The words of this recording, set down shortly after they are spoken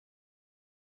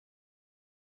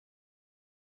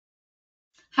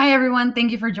Hi, everyone.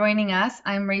 Thank you for joining us.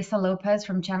 I'm Raisa Lopez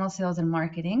from Channel Sales and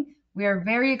Marketing. We are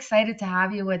very excited to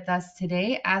have you with us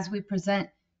today as we present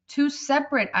two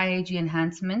separate IAG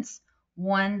enhancements,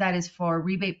 one that is for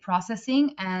rebate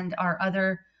processing and our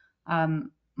other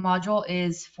module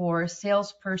is for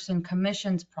salesperson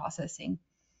commissions processing.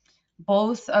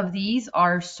 Both of these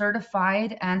are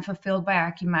certified and fulfilled by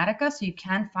Acumatica, so you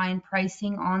can find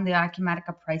pricing on the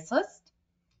Acumatica price list.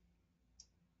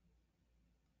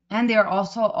 And they are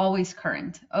also always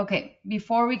current. Okay,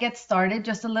 before we get started,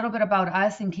 just a little bit about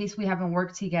us in case we haven't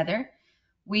worked together.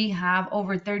 We have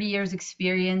over 30 years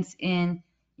experience in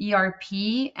ERP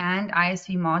and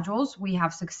ISV modules. We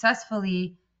have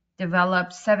successfully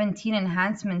developed 17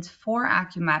 enhancements for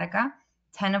Acumatica,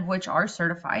 10 of which are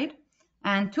certified.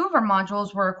 And 2 of our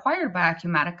modules were acquired by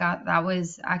Acumatica. That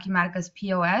was Acumatica's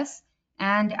POS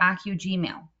and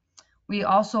AcuGmail. We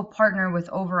also partner with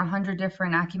over 100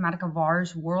 different Acumatica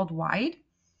VARs worldwide,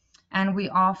 and we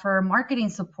offer marketing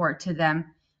support to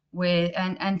them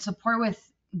and support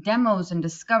with demos and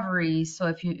discoveries. So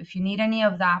if you need any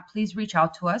of that, please reach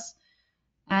out to us.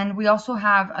 And we also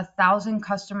have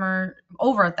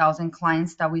over 1,000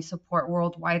 clients that we support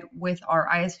worldwide with our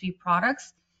ISV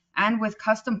products and with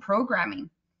custom programming.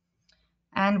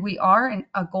 And we are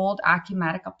a Gold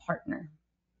Acumatica partner.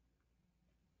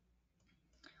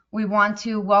 We want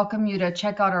to welcome you to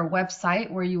check out our website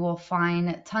where you will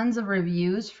find tons of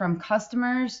reviews from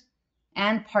customers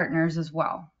and partners as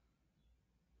well.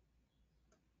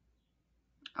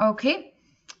 Okay,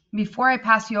 before I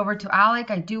pass you over to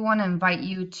Alec, I do want to invite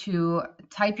you to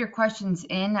type your questions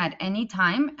in at any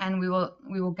time, and we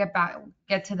will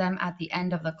get to them at the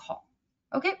end of the call.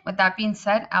 Okay, with that being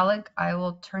said, Alec, I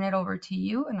will turn it over to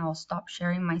you and I'll stop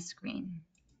sharing my screen.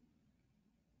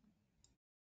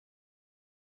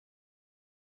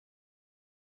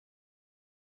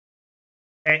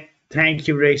 Thank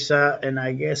you, Raisa. And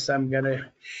I guess I'm going to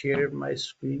share my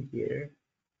screen here.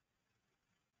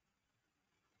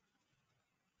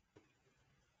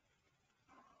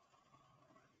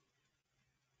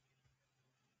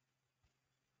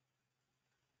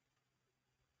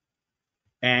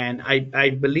 And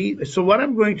I believe, so what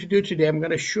I'm going to do today, I'm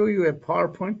going to show you a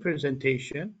PowerPoint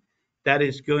presentation that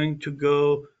is going to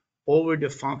go over the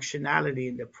functionality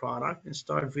in the product and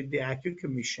start with the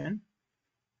AcuCommission.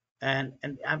 And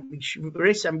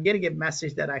Raisa, I'm getting a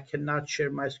message that I cannot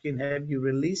share my screen. Have you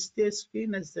released this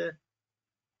screen as the?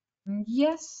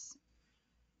 Yes.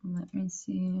 Let me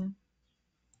see.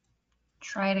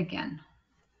 Try it again.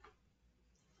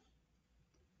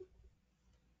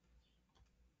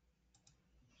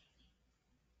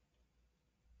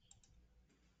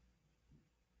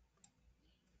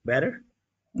 Better?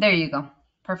 There you go.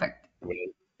 Perfect.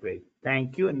 Great.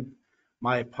 Thank you. And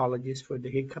my apologies for the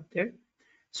hiccup there.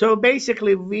 So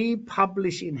basically, we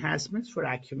publish enhancements for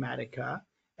Acumatica.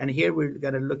 And here we're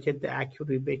going to look at the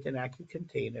AcuRebate and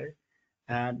AcuContainer.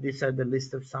 And these are the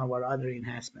list of some of our other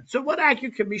enhancements. So what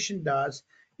AcuCommission does,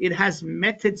 it has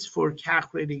methods for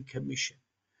calculating commission.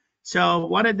 So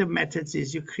one of the methods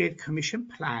is you create commission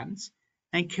plans,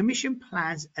 and commission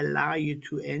plans allow you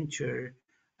to enter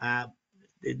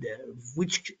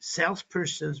which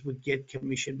salespersons would get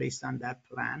commission based on that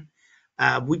plan,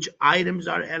 which items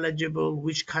are eligible,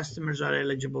 which customers are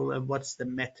eligible, and what's the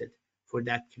method for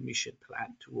that commission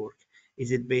plan to work.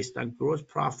 Is it based on gross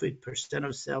profit, percent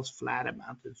of sales, flat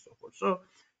amount, and so forth? So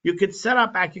you could set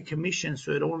up AcuCommission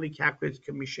so it only calculates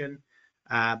commission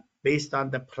based on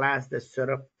the plans that's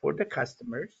set up for the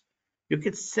customers. You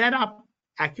could set up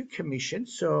AcuCommission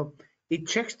so it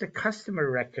checks the customer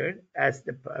record as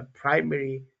the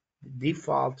primary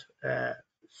default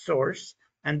source,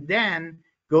 and then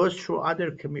goes through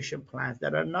other commission plans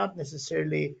that are not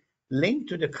necessarily linked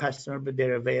to the customer, but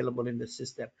they're available in the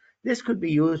system. This could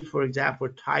be used, for example,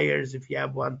 for tires, if you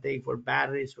have one thing, for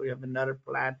batteries, or you have another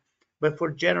plan. But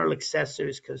for general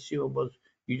accessories, consumables,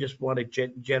 you just want a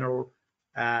general,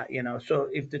 So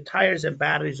if the tires and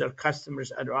batteries are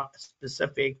customers are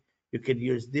specific, you could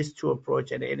use this to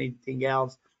approach, and anything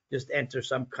else, just enter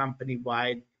some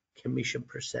company-wide commission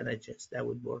percentages. That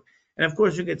would work. And of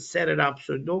course, you could set it up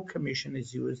so no commission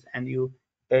is used, and you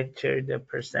enter the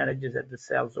percentages at the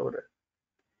sales order.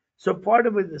 So part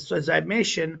of it, so as I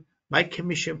mentioned, my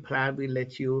commission plan will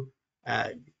let you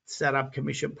set up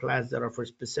commission plans that are for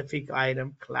specific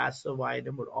item, class of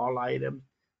item, or all items,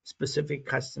 specific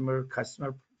customer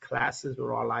classes,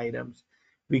 or all items.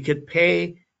 We could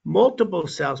pay multiple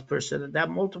salesperson, and that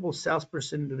multiple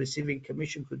salesperson receiving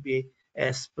commission could be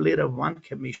a split of one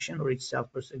commission, or each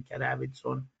salesperson can have its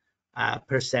own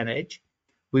percentage.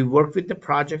 We work with the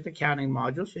project accounting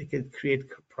module, so you can create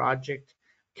project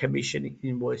commission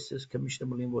invoices,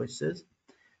 commissionable invoices.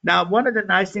 Now, one of the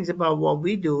nice things about what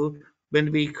we do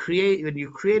when you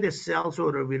create a sales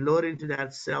order, we load into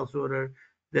that sales order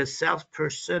the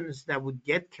salespersons that would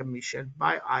get commissioned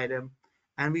by item,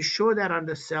 and we show that on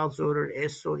the sales order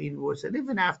SO invoice, and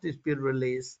even after it's been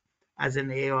released as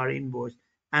an AR invoice,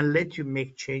 and let you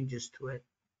make changes to it.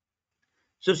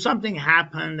 So if something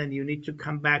happened and you need to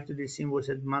come back to this invoice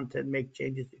at month and make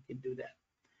changes, you can do that.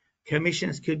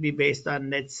 Commissions could be based on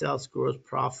net sales gross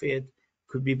profit,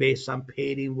 could be based on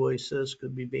paid invoices,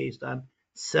 could be based on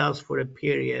sales for a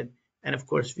period. And of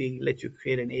course, we let you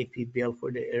create an AP bill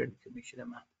for the earned commission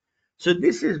amount. So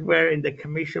this is where in the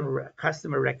commission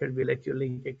customer record, we let you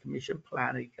link a commission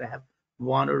plan. You can have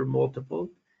one or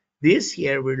multiple. This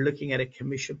here, we're looking at a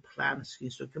commission plan.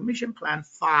 So commission plan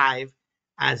 5,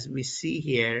 as we see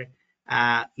here,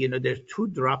 there's 2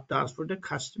 drop downs for the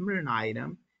customer and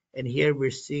item. And here we're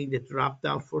seeing the drop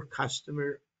down for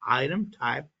customer item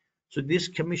type. So this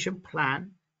commission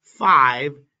plan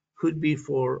 5 could be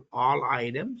for all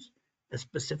items, a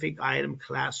specific item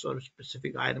class or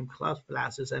specific item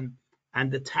classes.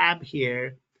 And the tab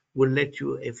here will let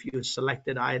you, if you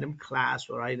selected item class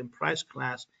or item price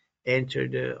class, enter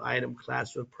the item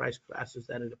class or price classes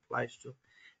that it applies to.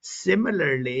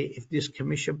 Similarly, if this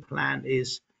commission plan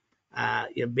is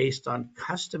based on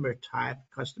customer type,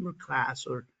 customer class,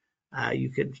 or you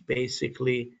can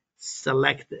basically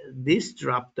select this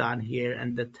drop down here,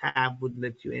 and the tab would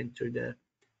let you enter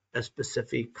a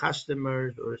specific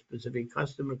customers or specific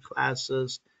customer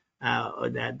classes or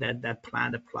that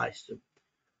plan applies to.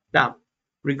 Now,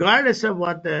 regardless of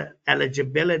what the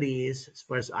eligibility is as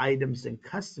far as items and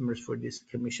customers for this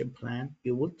commission plan,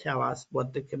 it will tell us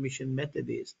what the commission method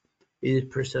is. Is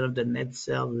it percent of the net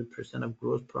sales? Is it percent of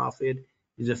gross profit?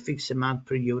 Is it a fixed amount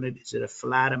per unit? Is it a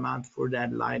flat amount for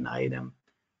that line item?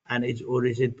 And or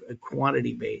is it a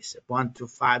quantity base, 1 to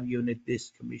 5 unit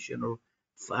this commission, or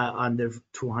under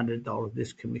 $200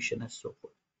 this commission, and so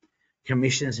forth.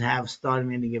 Commissions have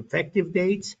starting and effective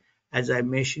dates. As I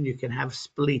mentioned, you can have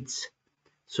splits.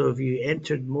 So if you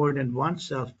entered more than one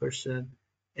salesperson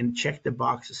and check the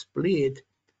box split,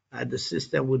 the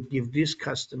system would give this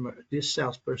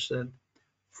salesperson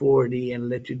 40 and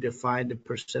let you define the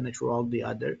percentage for all the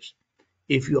others.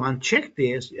 If you uncheck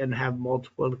this and have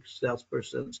multiple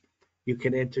salespersons, you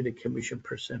can enter the commission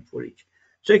percent for each.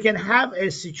 So you can have a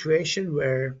situation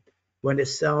where when the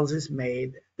sales is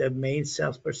made, the main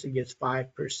salesperson gets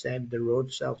 5%, the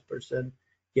road salesperson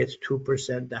gets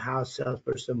 2%, the house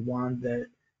salesperson 1%, the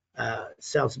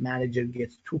sales manager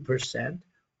gets 2%,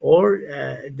 or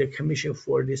the commission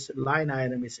for this line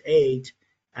item is 8%,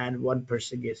 and one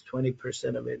person gets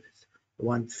 20% of it,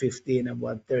 115 and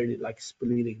 130, like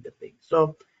splitting the thing.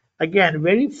 So again,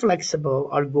 very flexible.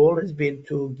 Our goal has been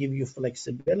to give you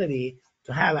flexibility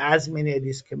to have as many of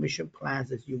these commission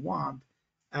plans as you want.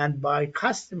 And by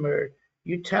customer,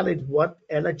 you tell it what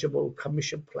eligible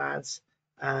commission plans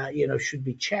should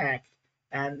be checked,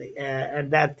 and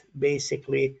that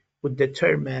basically would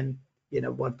determine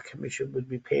what commission would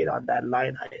be paid on that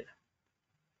line item.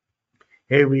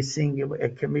 Here we're seeing a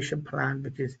commission plan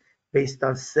which is based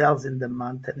on sales in the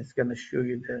month, and it's going to show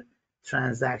you the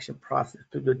transaction process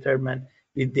to determine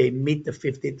if they meet the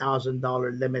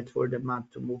 $50,000 limit for the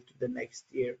month to move to the next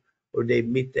year, or they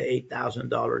meet the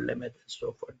 $8,000 limit, and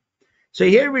so forth. So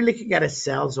here we're looking at a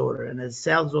sales order, and a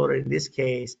sales order in this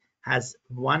case has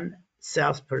one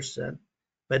salesperson,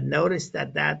 but notice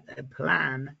that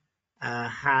plan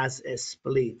has a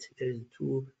split. There's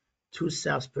two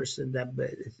salesperson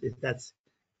that's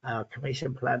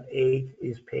commission plan 8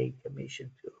 is paying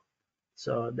commission to.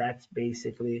 So that's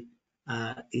basically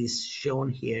is shown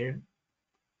here.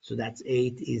 So that's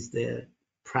 8 is the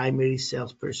primary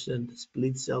salesperson. The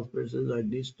split salespersons are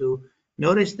these two.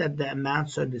 Notice that the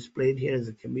amounts are displayed here as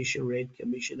a commission rate,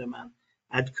 commission amount.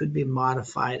 That could be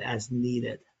modified as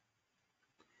needed.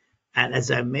 And as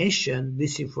I mentioned,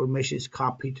 this information is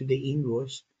copied to the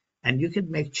invoice, and you can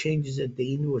make changes at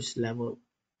the invoice level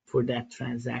for that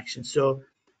transaction. So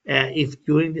if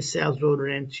during the sales order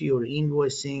entry or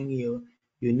invoicing, you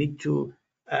need to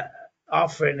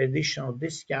offer an additional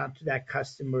discount to that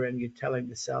customer, and you're telling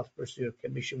the salesperson your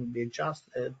commission will be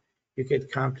adjusted, you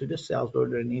could come to the sales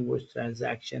order and invoice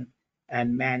transaction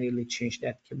and manually change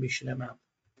that commission amount.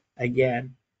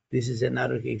 Again, this is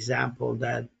another example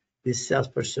that this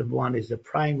salesperson 1 is the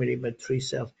primary, but 3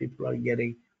 salespeople are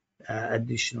getting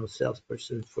additional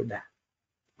salesperson for that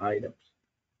items.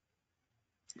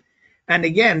 And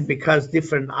again, because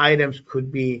different items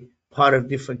could be part of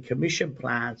different commission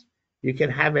plans, you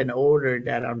can have an order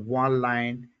that on one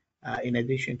line In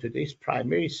addition to this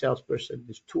primary salesperson,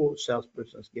 these two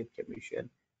salespersons get commission,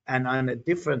 and on a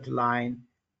different line,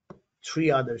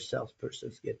 three other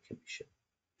salespersons get commission.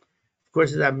 Of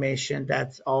course, as I mentioned,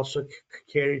 that's also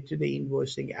carried to the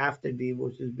invoicing. After the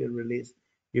invoice has been released,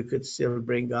 you could still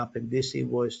bring up in this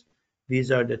invoice, these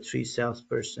are the three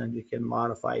salesperson. You can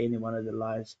modify any one of the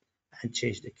lines and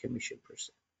change the commission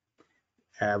percent.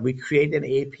 We create an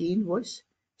AP invoice.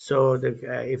 So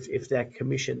if that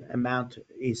commission amount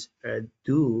is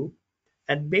due,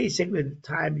 and basically the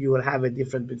time you will have a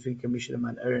difference between commission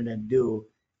amount earned and due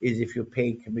is if you're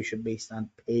paying commission based on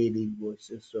paid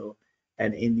invoices. So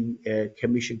an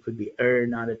commission could be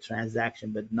earned on a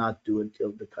transaction but not due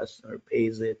until the customer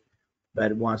pays it.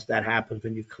 But once that happens,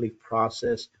 when you click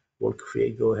process, we'll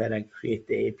go ahead and create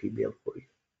the AP bill for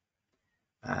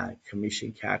you.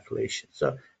 Commission calculation.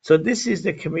 So this is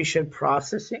the commission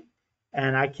processing,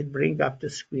 and I can bring up the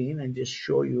screen and just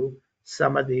show you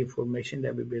some of the information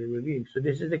that we've been reviewing. So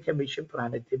this is the commission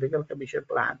plan, a typical commission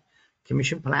plan.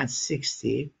 Commission plan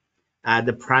 60.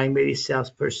 The primary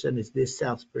salesperson is this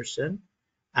salesperson.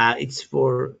 It's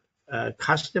for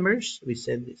customers. We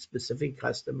said specific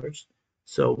customers.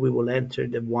 So we will enter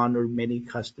the one or many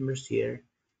customers here.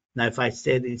 Now, if I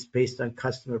said it's based on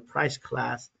customer price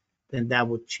class, then that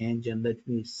would change, and let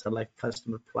me select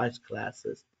customer price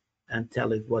classes and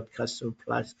tell it what customer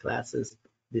price classes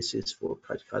this is for,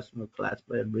 customer class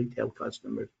by retail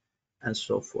customers and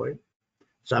so forth.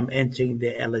 So I'm entering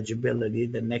the eligibility,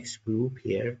 the next group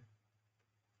here.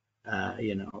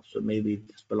 So maybe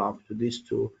this belongs to these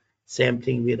two. Same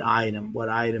thing with item. What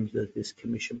items does this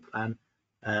commission plan,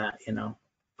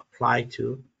 apply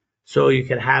to? So you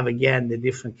can have, again, the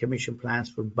different commission plans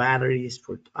for batteries,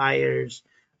 for tires,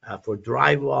 for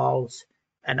drywalls,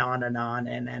 and on and on.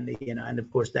 And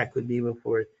of course, that could be even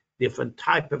for different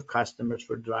type of customers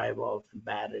for drywalls and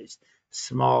batteries.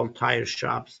 Small tire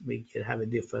shops, we could have a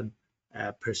different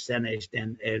percentage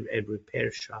than a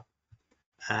repair shop.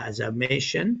 As I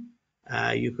mentioned,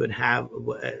 you could have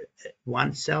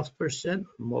one salesperson,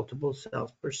 multiple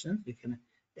salespersons. You can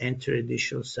enter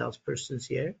additional salespersons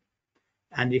here,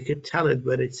 and you can tell it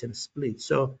whether it's in split.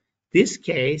 So this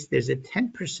case, there's a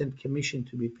 10% commission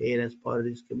to be paid as part of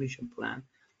this commission plan.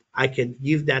 I can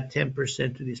give that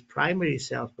 10% to this primary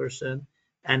salesperson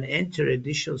and enter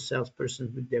additional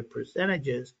salespersons with their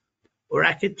percentages, or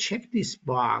I could check this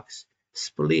box,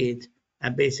 split,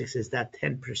 and basically says that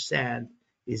 10%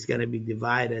 is going to be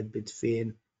divided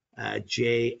between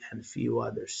J and a few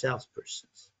other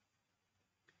salespersons.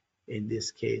 In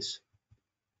this case,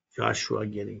 Joshua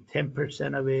getting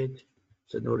 10% of it.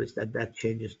 So notice that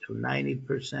changes to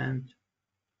 90%.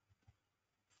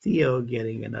 Theo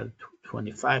getting another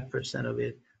 25% of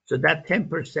it. So that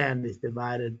 10% is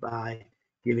divided by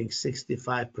giving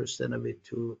 65% of it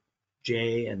to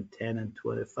J and 10 and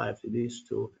 25 to these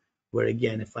two, where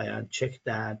again, if I uncheck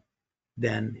that,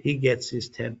 then he gets his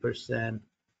 10%,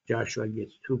 Joshua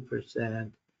gets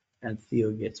 2%, and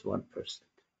Theo gets 1%.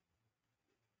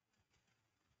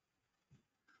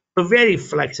 So very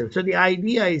flexible. So the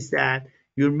idea is that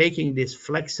you're making this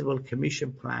flexible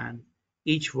commission plan,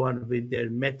 each one with their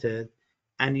method,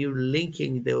 and you're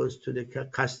linking those to the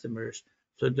customers.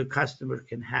 So the customer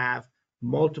can have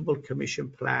multiple commission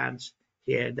plans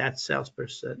here. That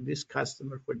salesperson, this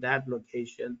customer for that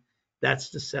location, that's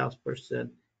the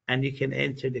salesperson, and you can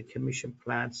enter the commission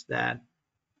plans that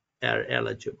are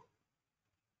eligible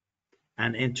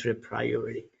and enter a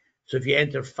priority. So if you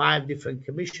enter 5 different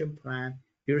commission plans,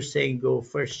 you're saying go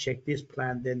first check this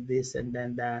plan, then this, and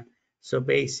then that. So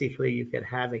basically you can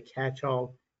have a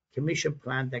catch-all commission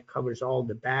plan that covers all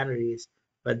the batteries,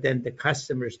 but then the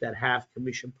customers that have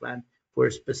commission plan for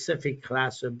a specific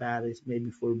class of batteries,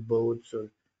 maybe for boats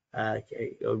or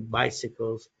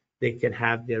bicycles, they can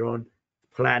have their own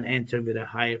plan entered with a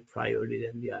higher priority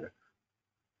than the other.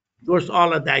 Of course,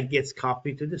 all of that gets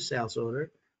copied to the sales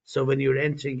order. So when you're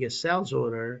entering a sales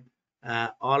order,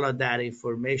 all of that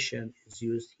information is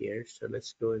used here. So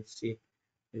let's go and see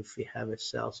if we have a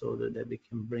sales order that we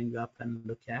can bring up and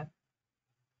look at.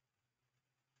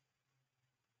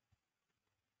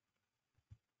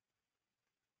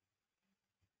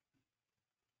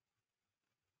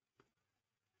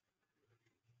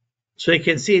 So you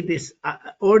can see this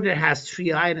order has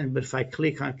 3 items, but if I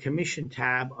click on commission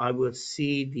tab, I will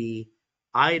see the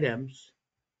items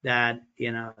that,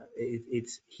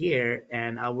 it's here,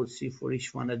 and I will see for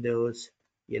each one of those,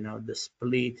 the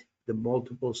split, the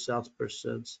multiple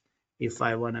salespersons. If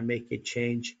I want to make a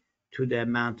change to the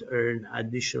amount earned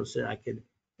additional, so I can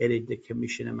edit the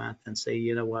commission amount and say,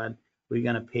 you know what, we're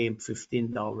going to pay him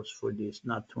 $15 for this,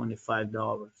 not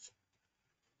 $25.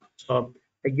 So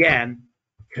again,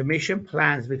 commission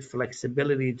plans with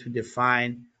flexibility to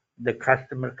define the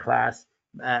customer class,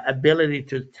 ability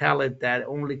to tell it that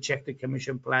only check the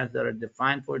commission plans that are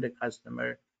defined for the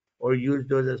customer, or use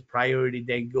those as priority,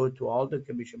 then go to all the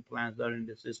commission plans that are in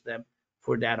the system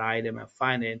for that item and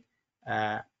find it.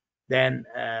 Then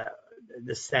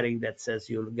the setting that says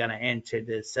you're going to enter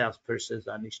the salespersons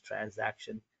on each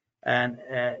transaction. And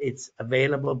it's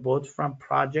available both from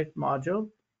project module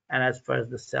and as far as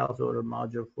the sales order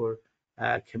module for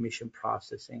commission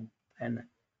processing. And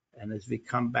as we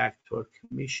come back to our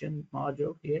commission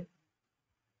module here,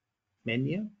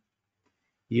 menu,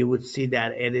 you would see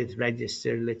that edit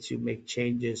register lets you make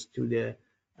changes to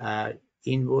the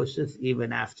invoices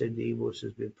even after the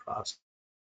invoices been processed.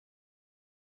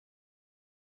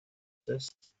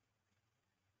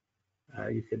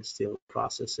 You can still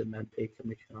process them and pay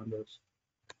commission on those.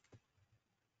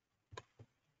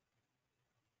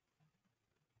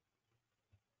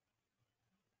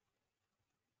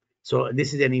 So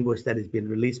this is an invoice that has been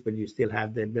released, but you still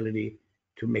have the ability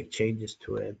to make changes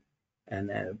to it and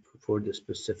for the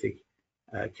specific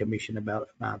commission amount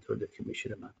or the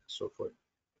commission amount and so forth.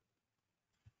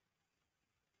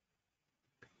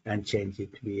 And change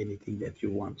it to be anything that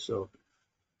you want. So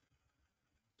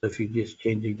if you're just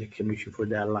changing the commission for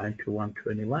that line to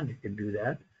 121, you can do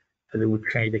that. And it would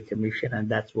change the commission, and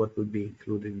that's what would be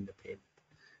included in the payment.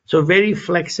 So very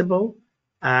flexible,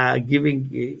 giving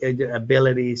the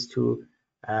abilities to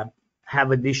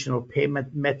have additional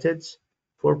payment methods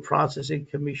for processing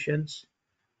commissions,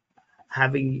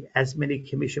 having as many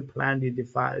commission plans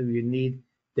you need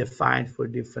defined for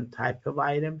different type of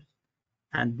items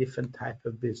and different type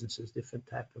of businesses, different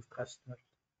type of customers.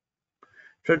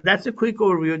 So that's a quick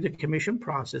overview of the commission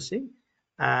processing.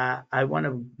 I want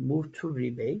to move to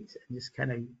rebates and just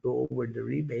kind of go over the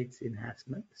rebates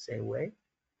enhancement the same way.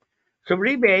 So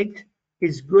rebate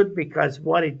is good because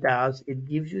what it does, it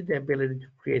gives you the ability to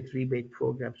create rebate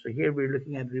programs. So here we're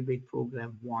looking at rebate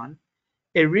program 1.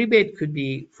 A rebate could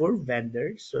be for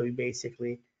vendors. So you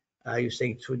basically, you're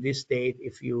saying to this date,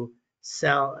 if you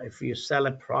sell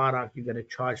a product, you're going to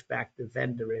charge back the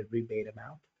vendor a rebate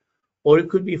amount. Or it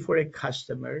could be for a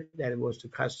customer, that it was the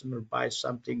customer buys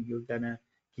something, you're going to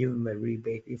give them a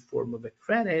rebate in form of a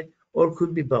credit, or it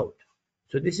could be both.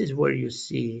 So this is where you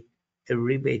see a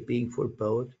rebate being for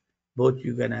both. Both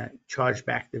you're going to charge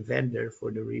back the vendor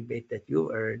for the rebate that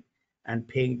you earned and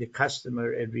paying the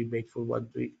customer a rebate for what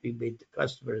rebate the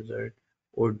customer has earned,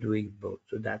 or doing both.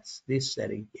 So that's this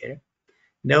setting here.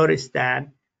 Notice that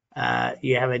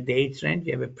you have a date range,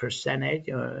 you have a percentage,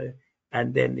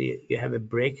 and then you have a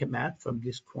break amount from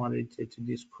this quantity to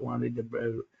this quantity.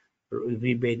 The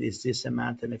rebate is this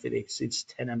amount, and if it exceeds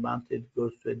 10 amount, it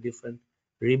goes to a different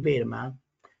rebate amount.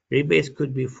 Rebates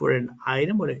could be for an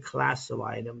item or a class of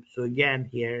items. So again,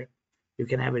 here you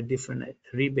can have a different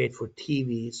rebate for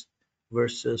TVs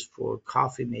versus for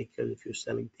coffee makers if you're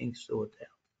selling things to hotel.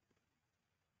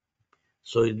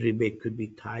 So a rebate could be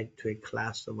tied to a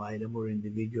class of item or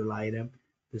individual item.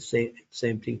 The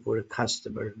same thing for a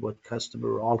customer, what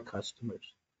customer or all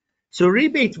customers. So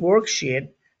rebate worksheet.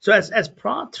 So as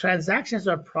transactions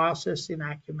are processed in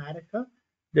Acumatica,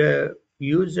 the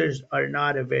users are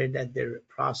not aware that they're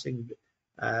processing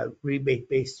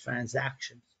rebate-based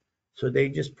transactions. So they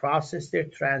just process their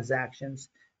transactions,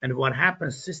 and what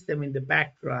happens, system in the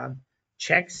background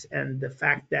checks, and the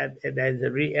fact that there's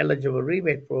a eligible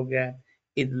rebate program,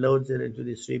 it loads it into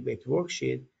this rebate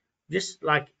worksheet. Just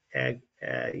like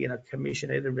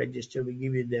commission item register, we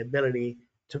give you the ability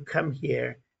to come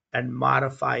here and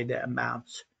modify the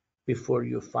amounts before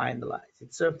you finalize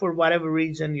it. So for whatever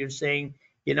reason you're saying,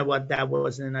 you know what, that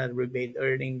wasn't a rebate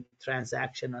earning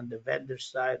transaction on the vendor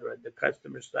side or the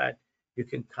customer side, you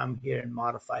can come here and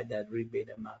modify that rebate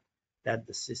amount that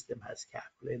the system has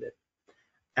calculated.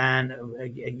 And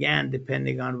again,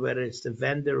 depending on whether it's the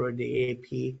vendor or the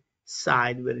AP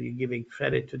side, whether you're giving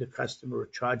credit to the customer or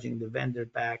charging the vendor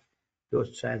back,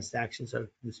 those transactions are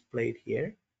displayed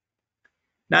here.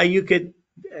 Now you could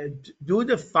do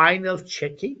the final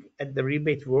checking at the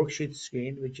rebate worksheet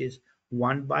screen, which is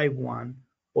one by one,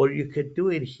 or you could do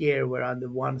it here where on the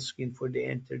one screen for the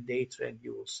enter date range,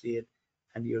 you will see it,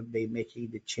 and you'll be making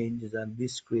the changes on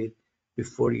this screen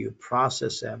before you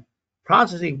process them.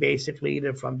 Processing basically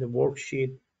either from the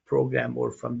worksheet program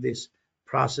or from this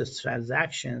process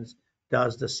transactions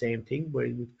does the same thing, where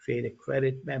you would create a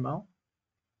credit memo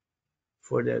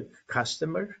for the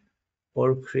customer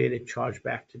or create a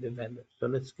chargeback to the vendor. So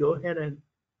let's go ahead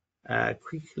and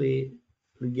quickly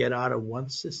get out of one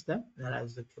system that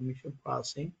has the commission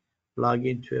processing, log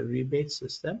into a rebate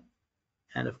system,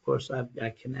 and of course I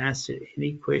can answer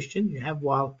any question you have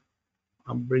while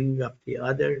I'm bringing up the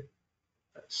other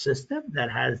system that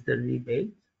has the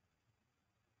rebate.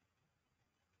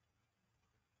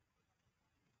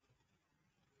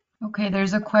 Okay,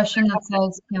 there's a question that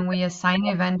says, can we assign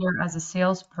a vendor as a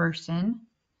salesperson?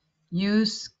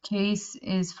 Use case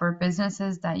is for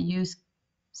businesses that use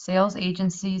sales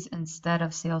agencies instead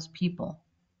of salespeople.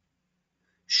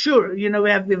 Sure,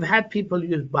 we've had people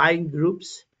use buying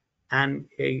groups, and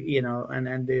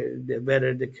and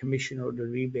whether the commission or the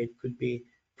rebate could be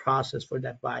processed for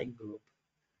that buying group.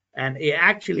 And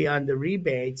actually, on the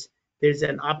rebates, there's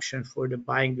an option for the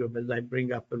buying group. As I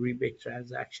bring up a rebate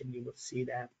transaction, you will see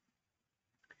that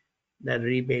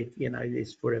rebate,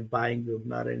 is for a buying group,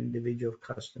 not an individual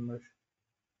customer.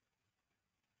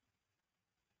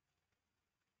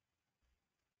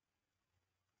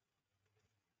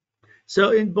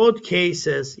 So in both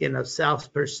cases,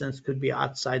 salespersons could be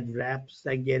outside reps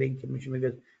that getting commission,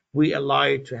 because we allow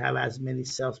you to have as many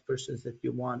salespersons that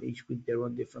you want, each with their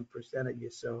own different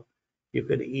percentages. So you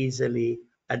could easily,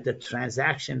 at the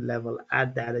transaction level,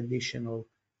 add that additional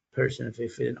person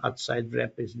if an outside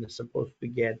rep is supposed to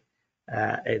get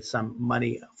some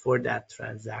money for that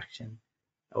transaction,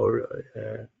 or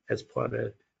as part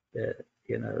of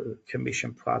the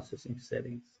commission processing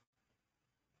settings.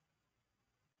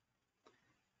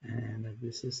 And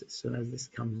this is, as soon as this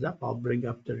comes up, I'll bring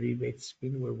up the rebate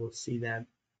screen where we'll see that.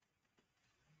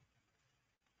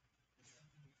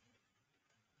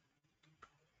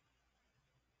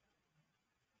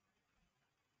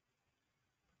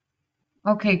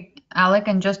 Okay, Alec,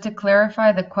 and just to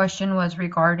clarify, the question was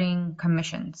regarding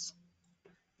commissions.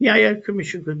 Yeah,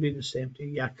 commission could be the same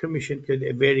thing. Yeah, commission could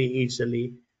very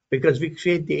easily, because we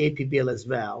create the AP bill as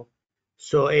well.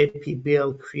 So AP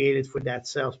bill created for that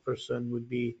salesperson would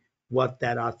be what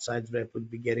that outside rep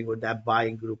would be getting, or that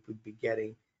buying group would be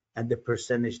getting, and the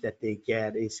percentage that they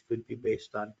get could be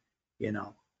based on,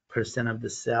 percent of the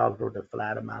sales or the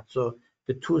flat amount. So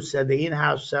the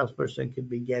in-house salesperson could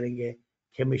be getting a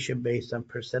commission based on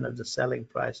percent of the selling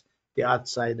price, the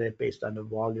outside rep based on the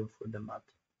volume for the month.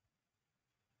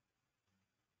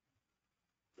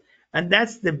 And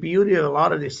that's the beauty of a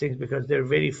lot of these things, because they're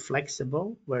very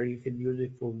flexible, where you can use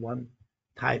it for one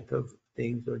type of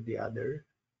things or the other.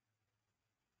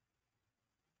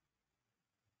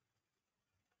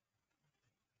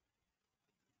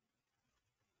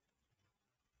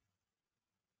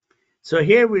 So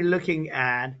here we're looking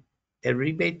at a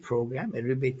rebate program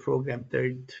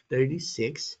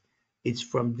 36. It's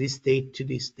from this date to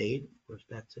this date. Of course,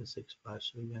 that says expire,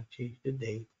 so we're going to change the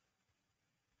date.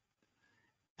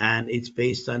 And it's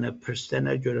based on a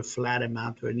percentage or a flat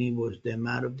amount or an invoice, the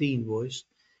amount of the invoice.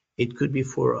 It could be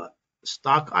for a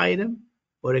stock item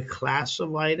or a class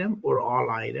of item or all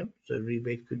items. So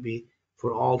rebate could be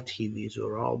for all TVs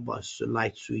or all bus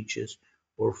light switches,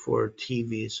 or for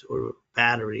TVs or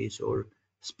batteries or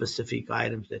specific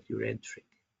items that you're entering.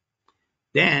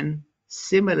 Then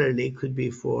similarly, it could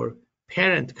be for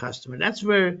parent customer. That's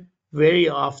where very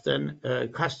often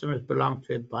customers belong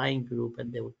to a buying group,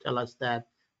 and they will tell us that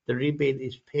the rebate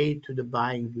is paid to the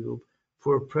buying group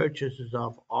for purchases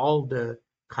of all the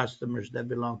customers that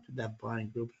belong to that buying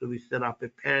group. So we set up a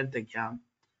parent account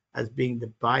as being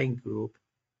the buying group,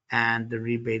 and the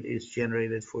rebate is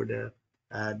generated for the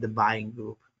buying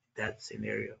group, that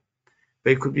scenario.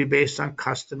 But it could be based on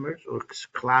customers or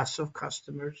class of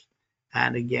customers.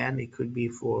 And again, it could be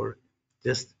for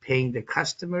just paying the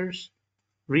customers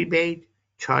rebate,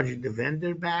 charging the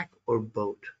vendor back, or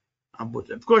both. On both.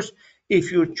 Of course,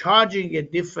 if you're charging a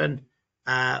different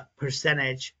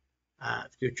percentage,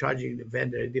 if you're charging the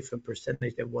vendor a different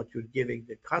percentage than what you're giving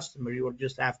the customer, you will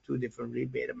just have two different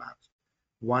rebate amounts.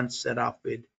 One set up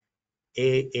with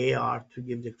AR to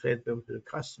give the credit memo to the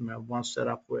customer, one set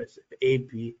up with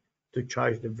AP to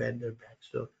charge the vendor back.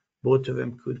 So both of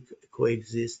them could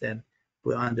coexist, and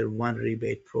under one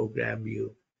rebate program,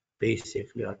 you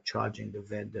basically are charging the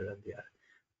vendor and the other.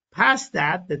 Past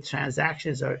that, the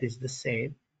transactions is the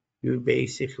same. You're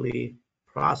basically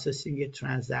processing a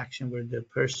transaction where the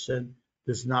person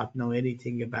does not know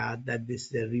anything about that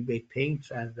this is a rebate paying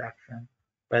transaction,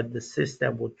 but the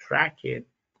system will track it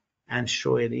and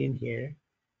show it in here.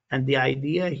 And the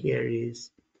idea here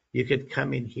is you could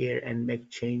come in here and make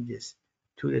changes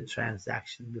to the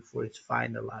transaction before it's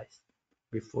finalized,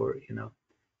 before,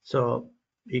 So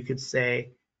you could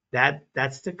say that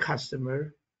that's the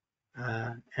customer,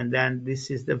 and then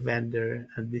this is the vendor,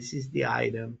 and this is the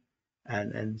item.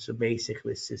 And so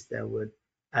basically system would,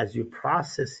 as you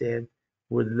process it,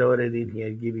 would load it in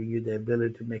here, giving you the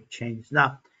ability to make changes.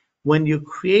 Now, when you're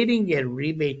creating a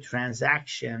rebate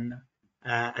transaction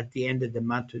at the end of the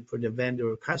month for the vendor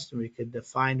or customer, you can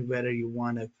define whether you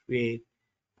want to create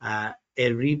a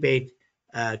rebate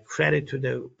credit to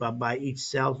the by each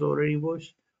sales order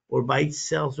invoice or by each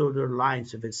sales order line.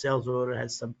 So if a sales order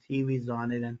has some TVs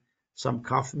on it and some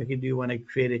coffee maker, do you want to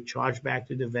create a chargeback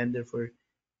to the vendor for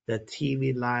the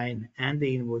TV line and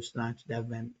the invoice line to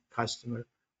that customer,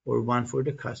 or one for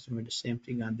the customer, the same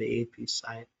thing on the AP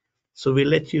side. So we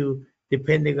let you,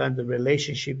 depending on the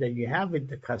relationship that you have with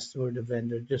the customer or the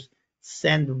vendor, just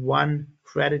send one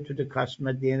credit to the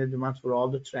customer at the end of the month for all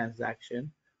the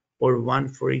transaction, or one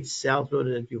for each sales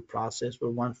order that you process, or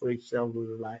one for each sales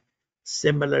order line.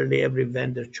 Similarly, every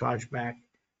vendor chargeback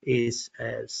is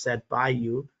set by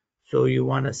you. So you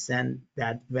want to send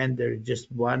that vendor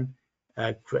just one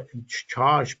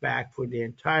chargeback for the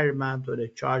entire amount, or the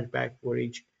chargeback for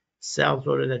each sales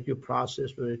order that you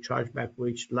process, or the chargeback for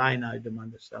each line item on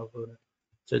the sales order.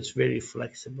 So it's very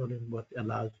flexible in what it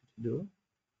allows you to do.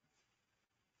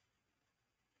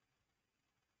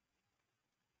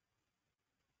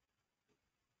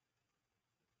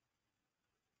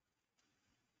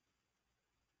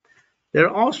 There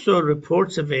are also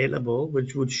reports available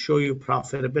which would show you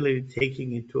profitability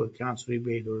taking into account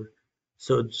rebate, or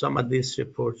so some of these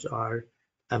reports are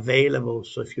available.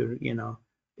 So if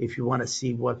if you want to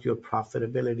see what your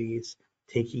profitability is,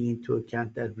 taking into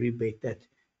account that rebate that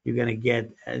you're going to get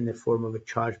in the form of a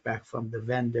chargeback from the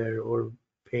vendor or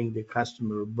paying the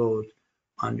customer, or both,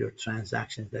 on your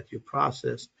transactions that you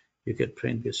process, you could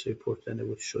print this report and it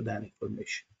would show that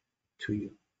information to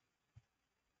you.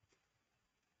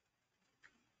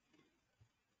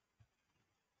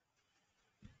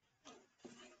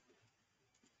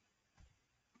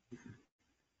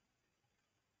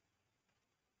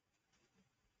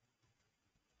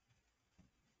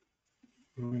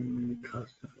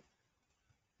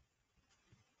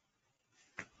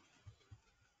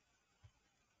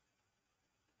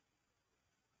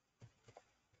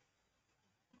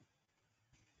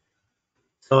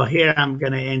 So here I'm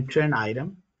going to enter an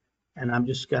item, and I'm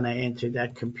just going to enter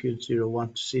that compute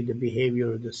 01 to see the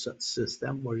behavior of the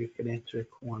system, where you can enter a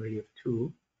quantity of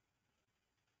 2.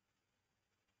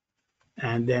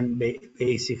 And then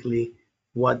basically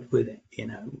what would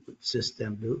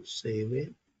system do? Save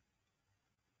it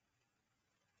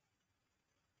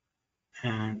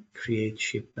and create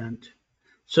shipment.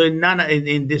 So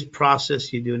in this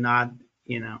process, you do not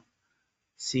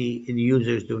see, the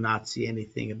users do not see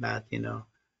anything about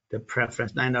the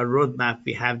preference. Now in our roadmap,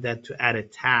 we have that to add a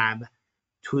tab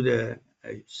to the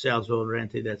sales order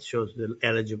entry that shows the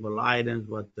eligible items,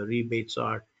 what the rebates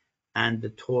are, and the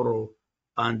total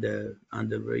on the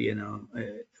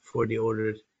for the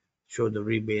orders, show the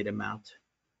rebate amount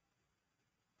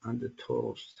on the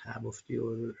totals tab of the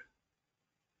order.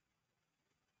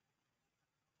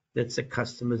 That's a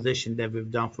customization that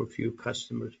we've done for a few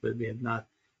customers, but we have not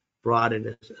brought it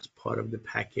as part of the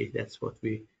package. That's what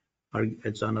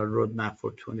it's on our roadmap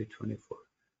for 2024.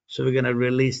 So we're going to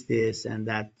release this, and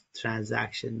that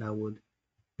transaction that would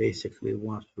basically,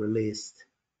 once released,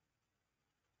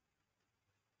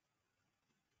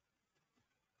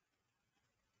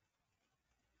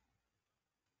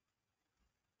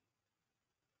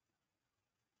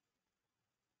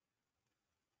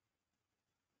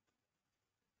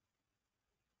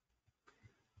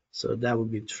 so that would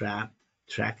be tracked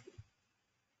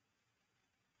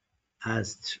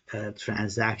as a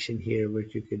transaction here,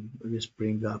 which you could just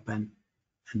bring up and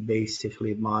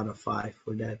basically modify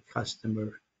for that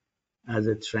customer as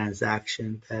a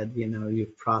transaction that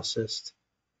you've processed.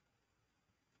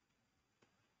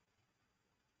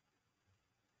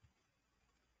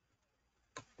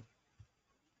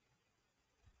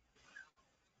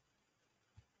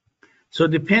 So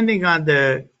depending on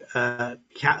the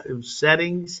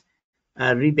settings,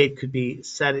 rebate could be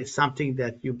something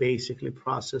that you basically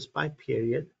process by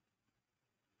period.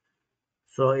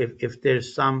 So if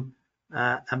there's some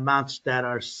amounts that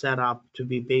are set up to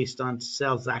be based on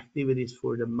sales activities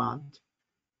for the month,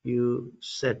 you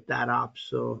set that up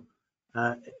so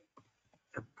a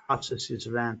process is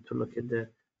ran to look at the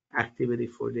activity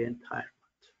for the entire month.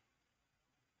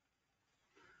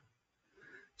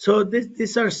 So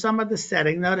these are some of the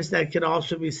settings. Notice that it can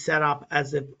also be set up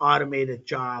as an automated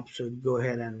job. So go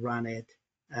ahead and run it.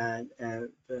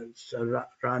 So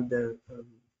run the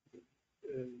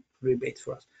rebates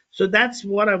for us. So that's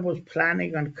what I was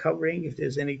planning on covering. If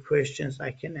there's any questions, I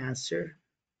can answer.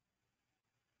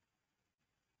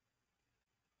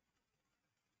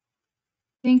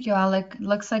 Thank you, Alec.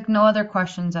 Looks like no other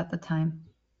questions at the time.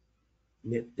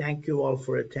 Yeah, thank you all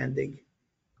for attending.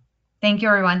 Thank you,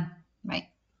 everyone. Bye.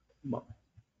 Bye.